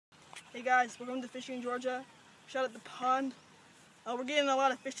Hey guys, welcome to Fishing in Georgia. Shout out the pond. We're getting a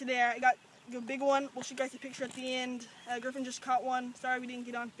lot of fish today. I got a big one. We'll show you guys a picture at the end. Griffin just caught one. Sorry we didn't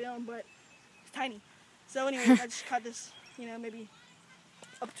get on film, but it's tiny. So anyways, I just caught this, maybe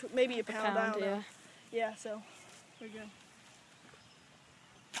up to maybe a pound. I don't know. Yeah, so we're good.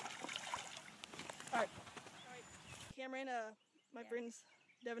 Alright. Cameron, my friend's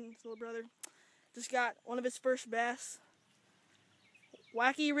Devin's little brother, just got one of his first bass.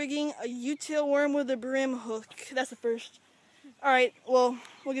 Wacky rigging a U-tail worm with a brim hook. That's the first. Alright, well,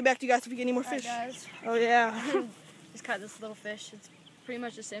 we'll get back to you guys if we get any more fish. Guys. Oh yeah. Just caught this little fish. It's pretty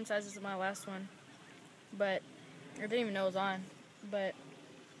much the same size as my last one. But I didn't even know it was on. But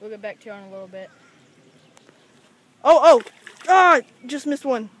we'll get back to you in a little bit. Ah, just missed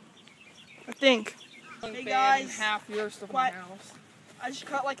one. I think. Hey guys. Half yours to my house. I just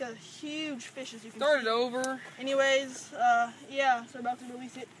caught like a huge fish, as you can Start see. it over. Anyways, yeah, so we're about to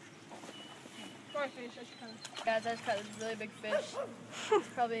release it. Sorry, fish. I just kind of. Guys, I just caught this really big fish. It's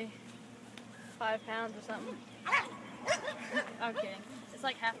probably 5 pounds or something. I'm kidding. It's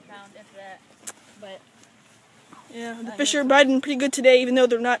like half a pound, if that. But yeah, the fish are biting pretty good today, even though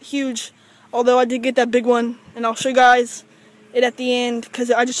they're not huge. Although I did get that big one, and I'll show you guys it at the end because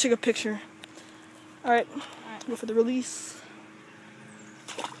I just took a picture. All right, go for the release.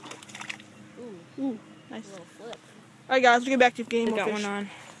 Ooh, nice. a little flip. All right, guys, we'll get back to you getting more Got fish. one on.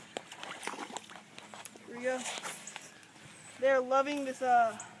 Here we go. They're loving this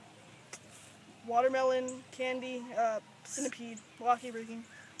watermelon candy centipede wacky rigging.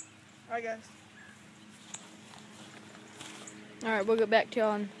 All right, guys. Alright, we'll get back to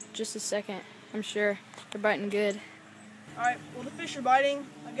y'all in just a second. I'm sure they're biting good. All right, well, the fish are biting.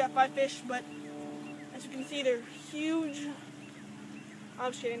 I've got 5 fish, but as you can see, they're huge.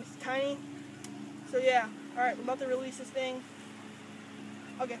 I'm just kidding, it's tiny. So yeah, all right, we're about to release this thing.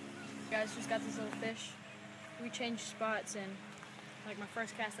 Okay. Guys, just got this little fish. We changed spots, and like my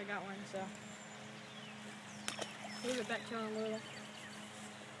first cast, I got one, so we'll get back to y'all in a little.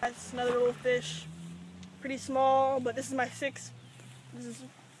 That's another little fish. Pretty small, but this is my 6th. This is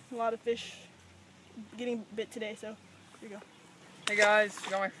a lot of fish getting bit today, so here you go. Hey guys,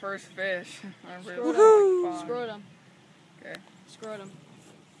 got my first fish. Scrotum. Okay. Scrotum.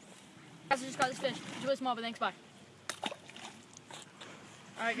 Guys, I just caught this fish. It's really small, but thanks, bye.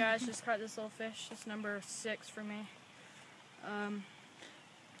 Alright guys, just caught this little fish. It's number 6 for me.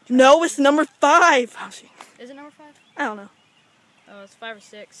 No, it's number 5. I'm kidding. Is it number 5? I don't know. Oh, it's 5 or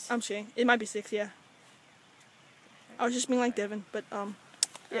 6. I'm kidding. It might be 6, yeah. I was just being like Devin, but yeah.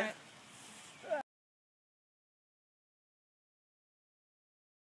 Alright.